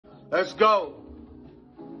Let's go.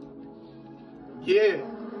 Yeah.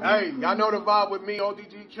 Hey, y'all know the vibe with me,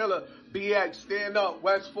 ODG Killer. BX, stand up,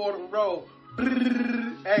 West Fordham Road.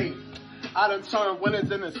 Brrr. Hey, I done turned winters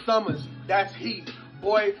into summers. That's heat.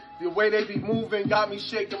 Boy, the way they be moving got me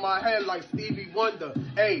shaking my head like Stevie Wonder.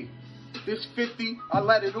 Hey, this 50, I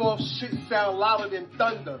let it off, shit sound louder than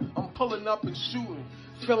thunder. I'm pulling up and shooting,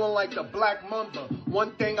 feeling like the Black Mamba.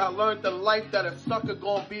 One thing I learned in life, that a sucker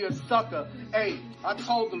gon' be a sucker. Hey, I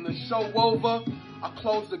told them the show over, I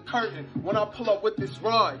close the curtain. When I pull up with this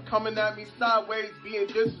rod, coming at me sideways, being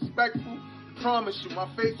disrespectful, promise you, my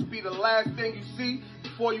face will be the last thing you see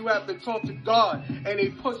before you have to talk to God. And they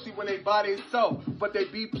pussy when they by themselves, but they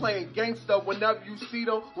be playing gangsta whenever you see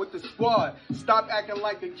them with the squad. Stop acting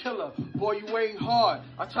like a killer, boy, you ain't hard.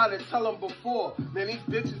 I tried to tell them before, man, these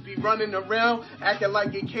bitches be running around acting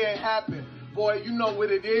like it can't happen. Boy, you know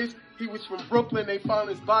what it is. He was from Brooklyn, they found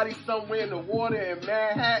his body somewhere in the water in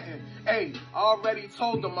Manhattan. Hey, I already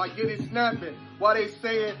told them I get it snapping. Why they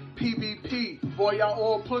saying PvP? Boy, y'all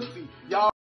all pussy. Y'all